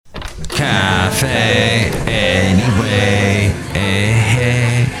Café Anyway.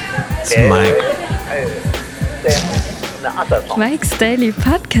 Hey. It's Mike's Daily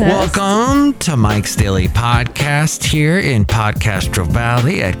Podcast. Welcome to Mike's Daily Podcast here in Podcastro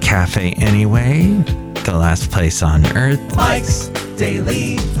Valley at Café Anyway, the last place on earth. Mike's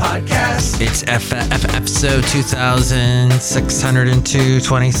Daily Podcast. It's episode 2602,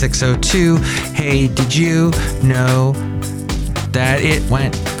 2602. Hey, did you know that it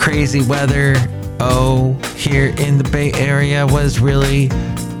went crazy weather? Oh, here in the Bay Area was really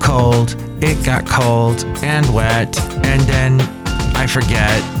cold. It got cold and wet, and then I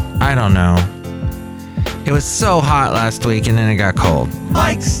forget. I don't know. It was so hot last week, and then it got cold.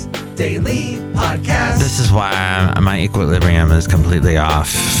 Mike's Daily Podcast. This is why my equilibrium is completely off.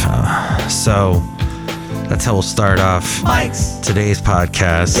 So that's how we'll start off Mike's today's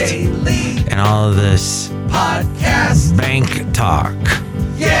podcast. Daily And all of this Podcast. bank talk.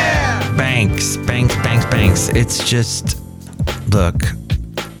 Yeah. Banks. It's just, look,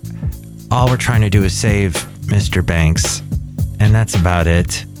 all we're trying to do is save Mr. Banks, and that's about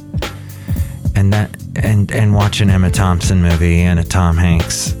it. And watch an Emma Thompson movie and a Tom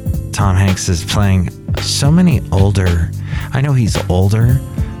Hanks. Tom Hanks is playing so many older. I know he's older,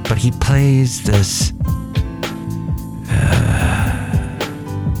 but he plays this.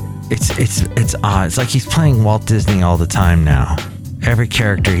 It's odd. It's like he's playing Walt Disney all the time now. Every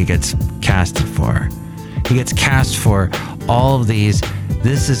character he gets casted for. He gets cast for all of these.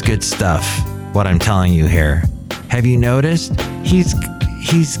 This is good stuff, what I'm telling you here. Have you noticed? He's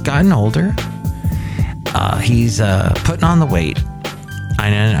gotten older. He's putting on the weight.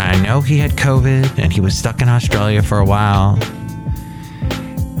 I know he had COVID and he was stuck in Australia for a while.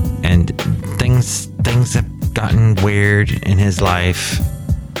 And things have gotten weird in his life.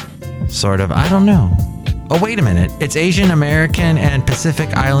 Sort of. I don't know. Oh, wait a minute. It's Asian American and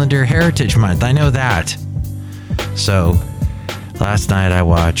Pacific Islander Heritage Month. I know that. So last night I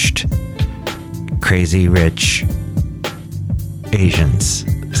watched Crazy Rich Asians.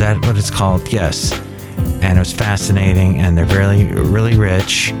 Is that what it's called? Yes. And it was fascinating, and they're really, really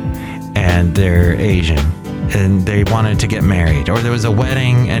rich, and they're Asian, and they wanted to get married. Or there was a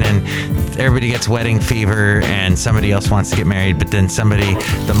wedding, and then everybody gets wedding fever, and somebody else wants to get married, but then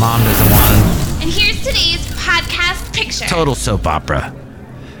the mom doesn't want them. And here's today's podcast picture. Total soap opera.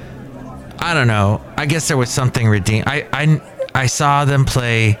 I don't know. I guess there was something redeemed. I saw them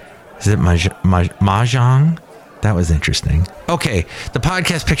play, is it Mahjong? That was interesting. Okay, the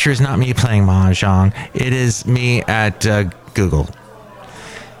podcast picture is not me playing Mahjong. It is me at Google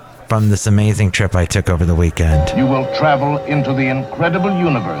from this amazing trip I took over the weekend. You will travel into the incredible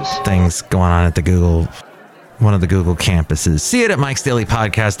universe. Things going on at the Google, one of the Google campuses. See it at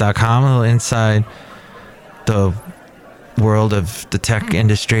mikesdailypodcast.com, a little inside the world of the tech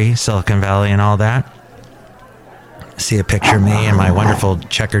industry, Silicon Valley and all that. See a picture of me in my wonderful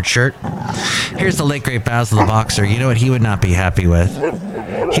checkered shirt. Here's the late great Basil the Boxer. You know what he would not be happy with?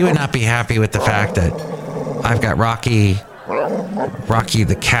 He would not be happy with the fact that I've got Rocky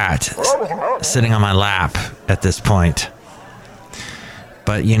the cat sitting on my lap at this point.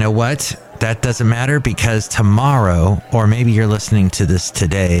 But you know what? That doesn't matter, because tomorrow, or maybe you're listening to this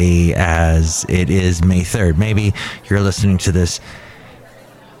today as it is May 3rd. Maybe you're listening to this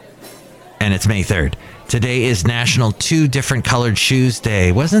and it's May 3rd. Today is National Two Different Colored Shoes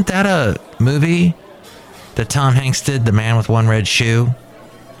Day. Wasn't that a movie that Tom Hanks did, The Man with One Red Shoe?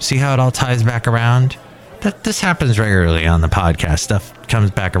 See how it all ties back around? This happens regularly on the podcast. Stuff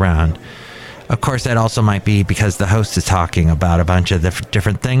comes back around. Of course, that also might be because the host is talking about a bunch of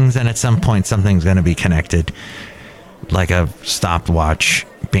different things, and at some point something's going to be connected, like a stopwatch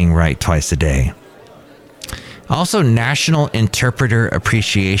being right twice a day. Also, National Interpreter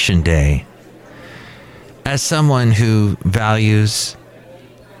Appreciation Day. As someone who values,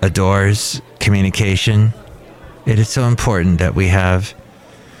 adores communication, it is so important that we have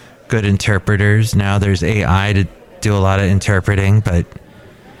good interpreters. Now there's AI to do a lot of interpreting, but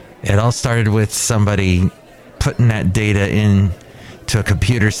it all started with somebody putting that data into a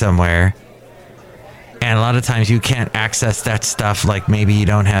computer somewhere. And a lot of times you can't access that stuff, like maybe you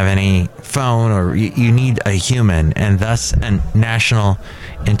don't have any phone, or you need a human. And thus, a National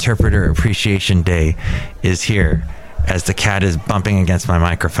Interpreter Appreciation Day is here as the cat is bumping against my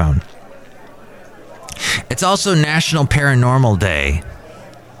microphone. It's also National Paranormal Day.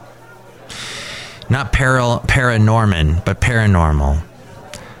 Not Paranorman, but paranormal.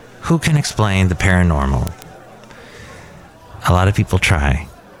 Who can explain the paranormal? A lot of people try.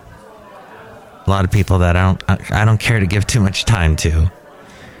 A lot of people that I don't care to give too much time to.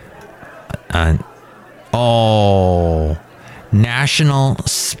 National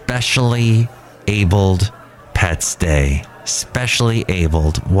Specially Abled Pets Day. Specially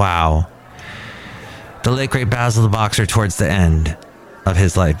abled. Wow. The late great Basil the Boxer, towards the end of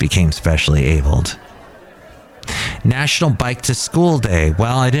his life, became specially abled. National Bike to School Day.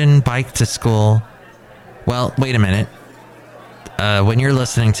 Well, I didn't bike to school. Well, wait a minute. When you're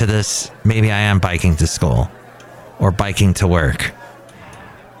listening to this, maybe I am biking to school or biking to work.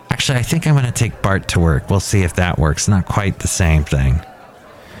 Actually, I think I'm going to take Bart to work. We'll see if that works. Not quite the same thing.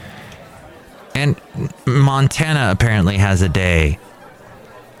 And Montana apparently has a day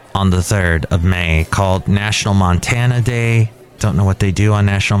on the 3rd of May called National Montana Day. Don't know what they do on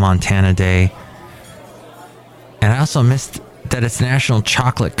National Montana Day. And I also missed that it's National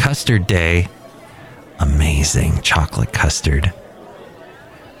Chocolate Custard Day. Amazing chocolate custard.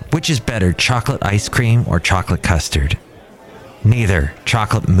 Which is better, chocolate ice cream or chocolate custard? Neither.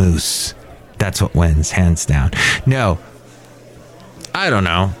 Chocolate mousse. That's what wins, hands down. No. I don't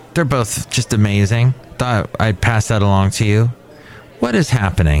know. They're both just amazing. Thought I'd pass that along to you. What is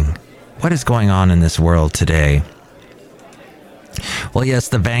happening? What is going on in this world today? Well, yes,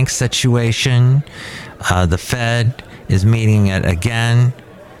 the bank situation. The Fed is meeting it again.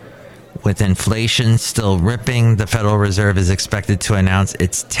 With inflation still ripping, the Federal Reserve is expected to announce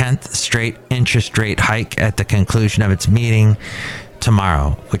its 10th straight interest rate hike at the conclusion of its meeting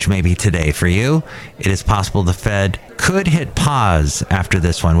tomorrow, which may be today for you. It is possible the Fed could hit pause after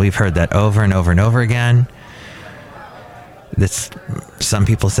this one. We've heard that over and over and over again. Some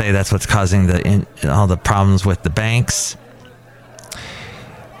people say that's what's causing all the problems with the banks.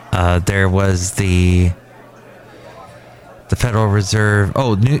 There was the Federal Reserve.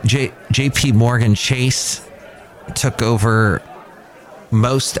 JP Morgan Chase took over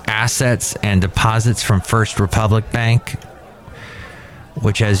most assets and deposits from First Republic Bank,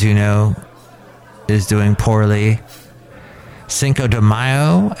 which, as you know, is doing poorly. Cinco de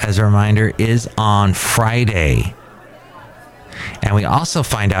Mayo, as a reminder, is on Friday. And we also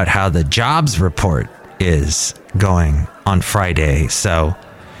find out how the jobs report is going on Friday. So,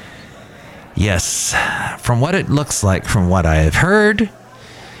 yes, from what it looks like, from what I have heard,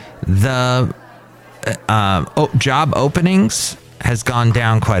 the job openings has gone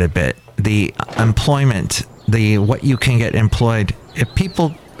down quite a bit. The employment, what you can get employed,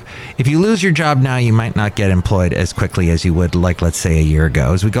 if you lose your job now, you might not get employed as quickly as you would, like, let's say, a year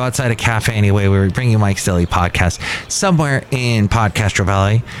ago. As we go outside of Café Anyway, we bring you Mike's Daily Podcast, somewhere in Podcastro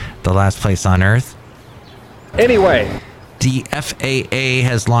Valley, the last place on earth. Anyway. The FAA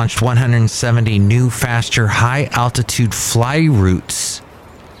has launched 170 new, faster, high-altitude fly routes.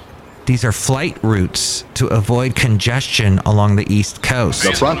 These are flight routes to avoid congestion along the East Coast.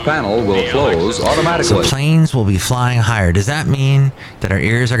 The front panel will close automatically. So planes will be flying higher. Does that mean that our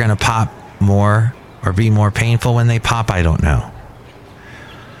ears are going to pop more or be more painful when they pop? I don't know.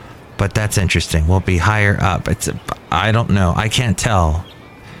 But that's interesting. We'll be higher up. I don't know. I can't tell.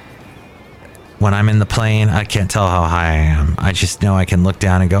 When I'm in the plane, I can't tell how high I am. I just know I can look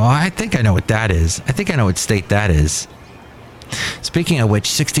down and go, I think I know what that is. I think I know what state that is. Speaking of which,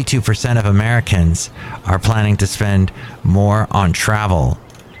 62% of Americans are planning to spend more on travel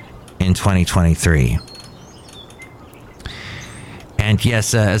in 2023. And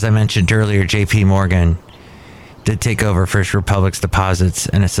yes, as I mentioned earlier, JP Morgan did take over First Republic's deposits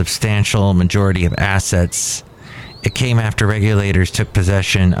and a substantial majority of assets. It came after regulators took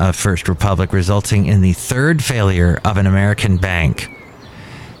possession of First Republic, resulting in the third failure of an American bank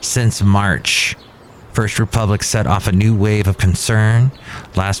since March. First Republic set off a new wave of concern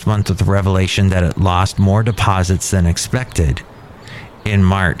last month with the revelation that it lost more deposits than expected. In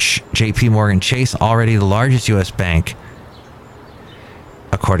March, JP Morgan Chase, already the largest U.S. bank,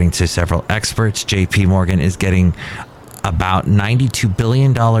 according to several experts, JP Morgan is getting about $92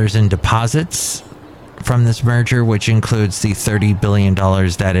 billion in deposits from this merger, which includes the $30 billion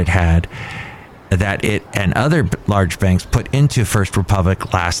that it and other large banks put into First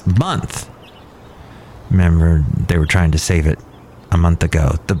Republic last month. Remember, they were trying to save it a month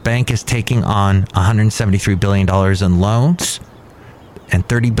ago. The bank is taking on $173 billion in loans and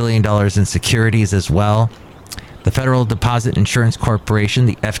 $30 billion in securities as well. The Federal Deposit Insurance Corporation,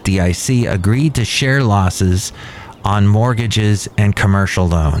 the FDIC, agreed to share losses on mortgages and commercial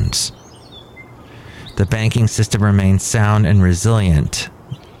loans. The banking system remains sound and resilient,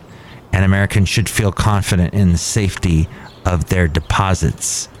 and Americans should feel confident in the safety of their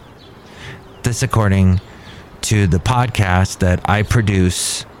deposits. This according to the podcast that I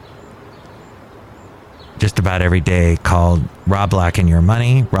produce just about every day called Rob Black and Your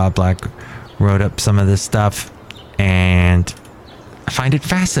Money. Rob Black wrote up some of this stuff, and I find it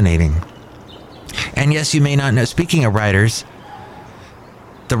fascinating. And yes, you may not know, speaking of writers,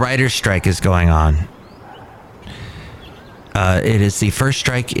 the writer's strike is going on. It is the first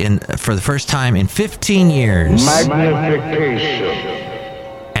strike for the first time in 15 years. Magnification.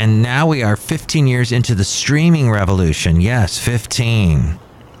 And now we are 15 years into the streaming revolution. Yes, 15.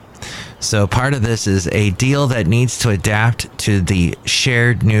 So part of this is a deal that needs to adapt to the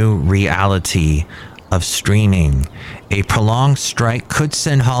shared new reality of streaming. A prolonged strike could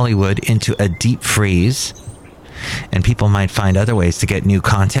send Hollywood into a deep freeze, and people might find other ways to get new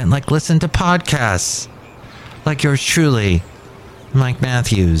content, like listen to podcasts, like yours truly, Mike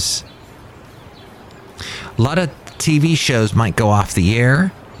Matthews. A lot of TV shows might go off the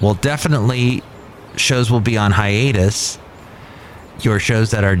air. Well, definitely shows will be on hiatus. Your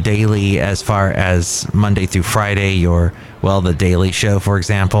shows that are daily, as far as Monday through Friday, The Daily Show, for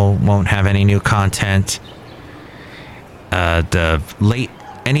example, won't have any new content. Any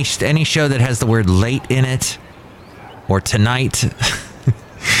show that has the word late in it, or tonight,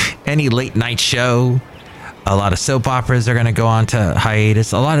 any late night show, a lot of soap operas are going to go on to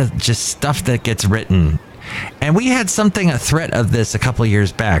hiatus. A lot of just stuff that gets written. And we had a threat of this a couple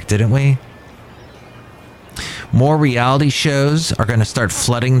years back, didn't we? More reality shows are going to start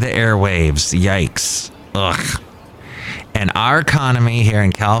flooding the airwaves. Yikes. Ugh. And our economy here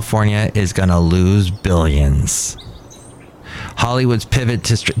in California is going to lose billions. Hollywood's pivot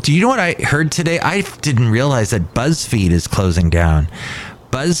to... Do you know what I heard today? I didn't realize that BuzzFeed is closing down.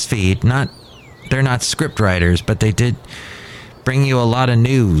 BuzzFeed, they're not script writers, but they did bring you a lot of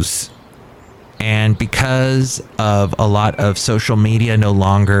news. And because of a lot of social media no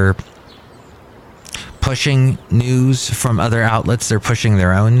longer pushing news from other outlets, they're pushing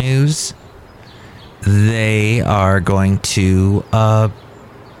their own news. They are going to,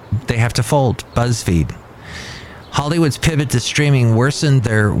 they have to fold BuzzFeed. Hollywood's pivot to streaming worsened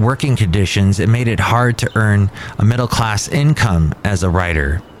their working conditions. It made it hard to earn a middle-class income as a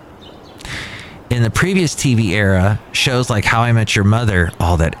writer. In the previous TV era, shows like How I Met Your Mother,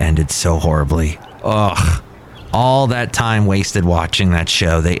 that ended so horribly. Ugh. All that time wasted watching that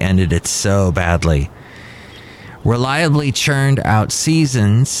show. They ended it so badly. Reliably churned out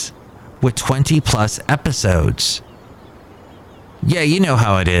seasons with 20-plus episodes. Yeah, you know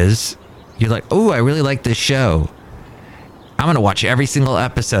how it is. You're like, oh, I really like this show. I'm going to watch every single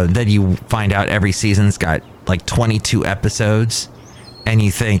episode. Then you find out every season's got like 22 episodes. And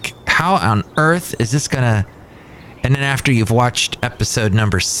you think, how on earth is this going to... And then after you've watched episode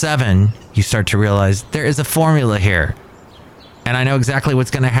number 7, you start to realize there is a formula here. And I know exactly what's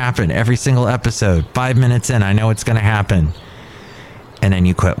going to happen every single episode. 5 minutes in, I know what's going to happen. And then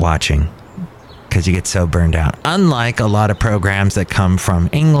you quit watching because you get so burned out. Unlike a lot of programs that come from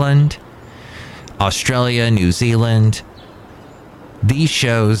England, Australia, New Zealand, these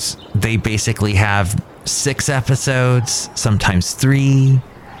shows, they basically have 6 episodes, sometimes 3.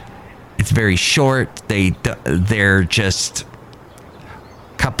 It's very short. They're just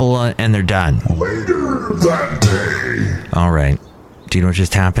a couple and they're done. Later that day. All right. Do you know what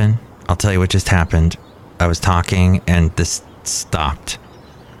just happened? I'll tell you what just happened. I was talking and this stopped.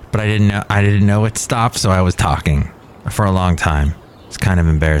 But I didn't know it stopped, so I was talking for a long time. It's kind of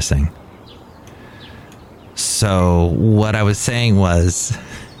embarrassing. So what I was saying was,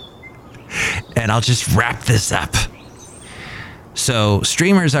 and I'll just wrap this up. So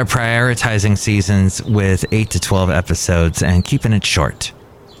streamers are prioritizing seasons with 8 to 12 episodes and keeping it short,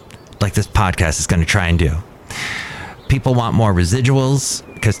 like this podcast is going to try and do. People want more residuals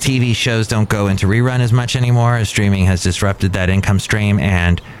because TV shows don't go into rerun as much anymore, as streaming has disrupted that income stream.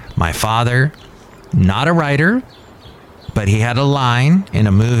 And my father, not a writer, but he had a line in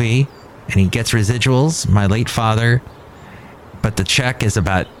a movie and he gets residuals, my late father, but the check is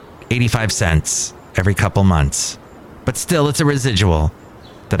about 85 cents every couple months. But still, it's a residual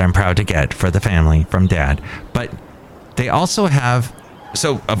that I'm proud to get for the family from Dad. But they also have...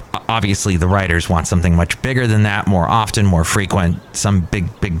 So, obviously, the writers want something much bigger than that, more often, more frequent, some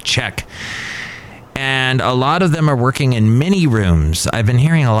big check. And a lot of them are working in mini rooms. I've been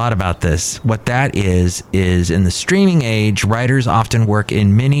hearing a lot about this. What that is in the streaming age, writers often work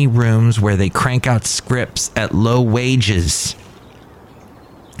in mini rooms where they crank out scripts at low wages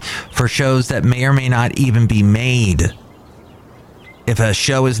for shows that may or may not even be made. If a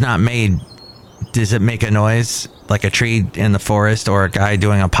show is not made, does it make a noise like a tree in the forest or a guy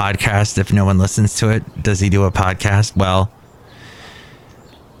doing a podcast? If no one listens to it, does he do a podcast? Well,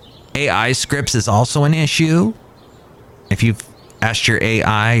 AI scripts is also an issue. If you've asked your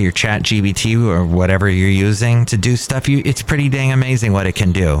AI, your chat GBT or whatever you're using to do stuff, it's pretty dang amazing what it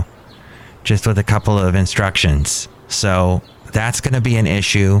can do just with a couple of instructions. So that's going to be an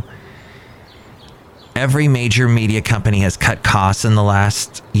issue. every major media company has cut costs in the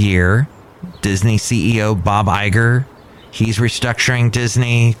last year. Disney CEO Bob Iger, he's restructuring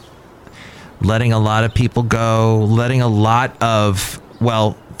Disney, letting a lot of people go, letting a lot of,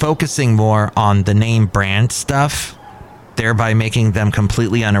 focusing more on the name brand stuff, thereby making them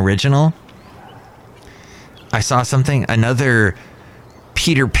completely unoriginal. I saw another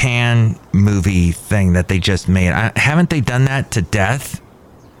Peter Pan movie thing that they just made. Haven't they done that to death?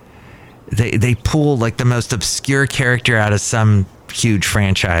 They pull like the most obscure character out of some huge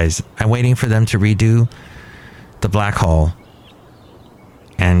franchise. I'm waiting for them to redo the Black Hole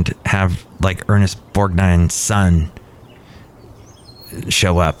and have like Ernest Borgnine's son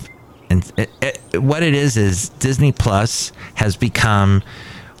show up. And what it is Disney Plus has become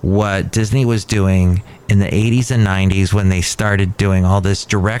what Disney was doing in the 80s and 90s when they started doing all this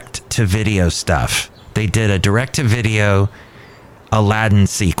direct-to-video stuff. They did a direct-to-video Aladdin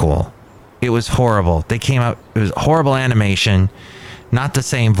sequel. It was horrible. They came out, it was horrible animation, not the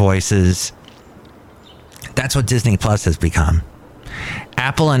same voices. That's what Disney Plus has become.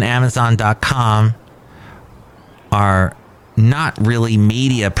 Apple and Amazon.com are not really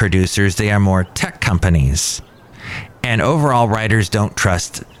media producers. They are more tech companies. And overall, writers don't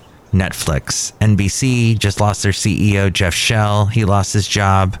trust Netflix. NBC just lost their CEO, Jeff Shell. He lost his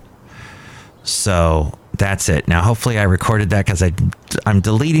job. So that's it. Now, hopefully I recorded that because I'm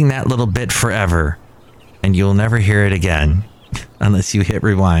deleting that little bit forever. And you'll never hear it again unless you hit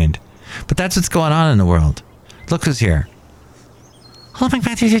rewind. But that's what's going on in the world. Look who's here. Hello, Mike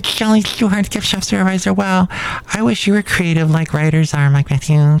Matthews. It's Chely Shoehart, gift shop supervisor. Wow, I wish you were creative like writers are, Mike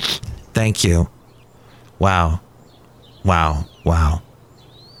Matthews. Thank you. Wow. Wow,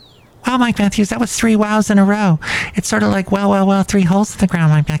 Mike Matthews, that was 3 wows in a row. It's sort of like, well, 3 holes in the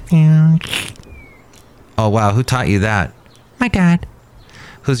ground, Mike Matthews. Oh, wow, who taught you that? My dad.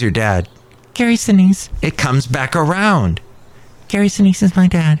 Who's your dad? Gary Sinise. It comes back around. Gary Sinise is my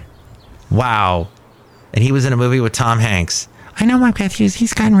dad. Wow. And he was in a movie with Tom Hanks. I know, Mike Matthews,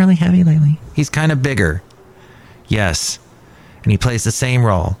 he's gotten really heavy lately. He's kind of bigger. Yes. And he plays the same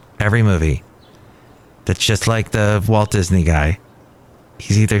role every movie. That's just like the Walt Disney guy.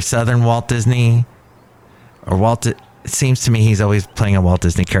 He's either Southern Walt Disney or it seems to me he's always playing a Walt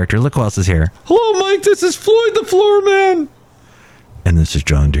Disney character. Look who else is here. Hello, Mike. This is Floyd the Floorman. And this is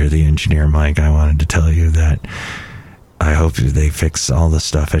John Deere, the engineer. Mike, I wanted to tell you that I hope they fix all the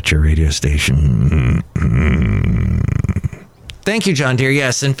stuff at your radio station. Thank you, John Deere.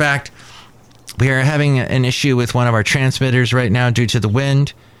 Yes, in fact, we are having an issue with one of our transmitters right now due to the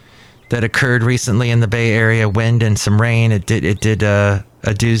wind that occurred recently in the Bay Area. Wind and some rain. It did a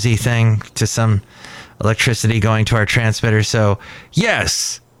doozy thing to some electricity going to our transmitter. So,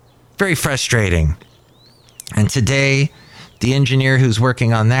 yes, very frustrating. And today, the engineer who's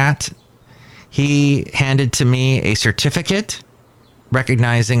working on that, he handed to me a certificate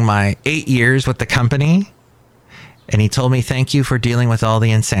recognizing my 8 years with the company. And he told me, thank you for dealing with all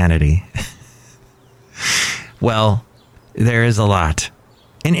the insanity. Well, there is a lot.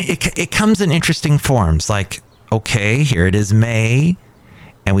 And it comes in interesting forms. Like, okay, here it is May,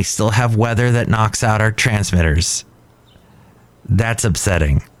 and we still have weather that knocks out our transmitters. That's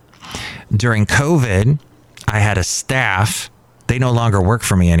upsetting. During COVID, I had a staff. They no longer work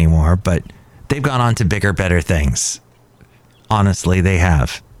for me anymore, but they've gone on to bigger, better things. Honestly, they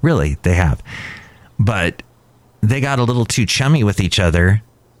have. Really, they have. But they got a little too chummy with each other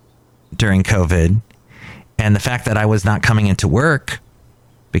during COVID. And the fact that I was not coming into work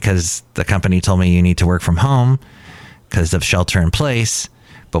because the company told me you need to work from home because of shelter in place,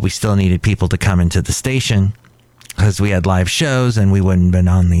 but we still needed people to come into the station because we had live shows and we wouldn't have been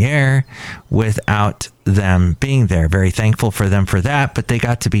on the air without them being there. Very thankful for them for that, but they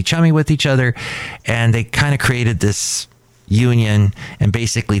got to be chummy with each other and they kind of created this union and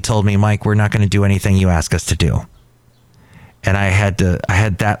basically told me, Mike, we're not going to do anything you ask us to do. And I had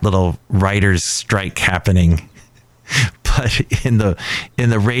that little writer's strike happening, but in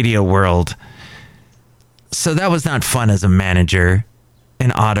the radio world. So that was not fun as a manager,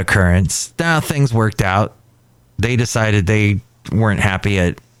 an odd occurrence. Now things worked out. They decided they weren't happy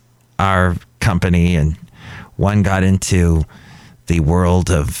at our company, and one got into the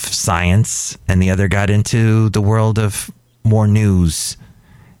world of science and the other got into the world of more news.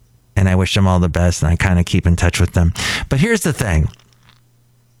 And I wish them all the best, and I kind of keep in touch with them. But here's the thing.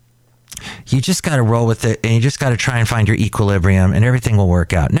 You just got to roll with it, and you just got to try and find your equilibrium, and everything will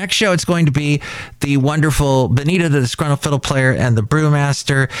work out. Next show, it's going to be the wonderful Benita, the Disgruntled Fiddle Player, and the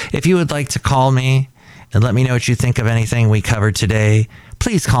Brewmaster. If you would like to call me and let me know what you think of anything we covered today,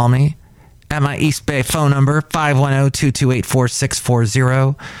 please call me at my East Bay phone number,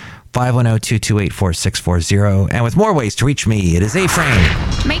 510-228-4640. 510-228-4640. And with more ways to reach me, it is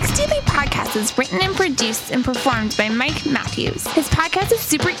A-Frame. Mike's Daily Podcast is written and produced and performed by Mike Matthews. His podcast is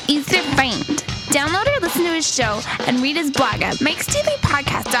super easy to find. Download or listen to his show and read his blog at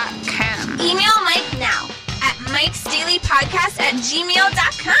mikesdailypodcast.com. Email Mike now at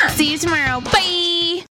mikesdailypodcast@gmail.com. See you tomorrow. Bye!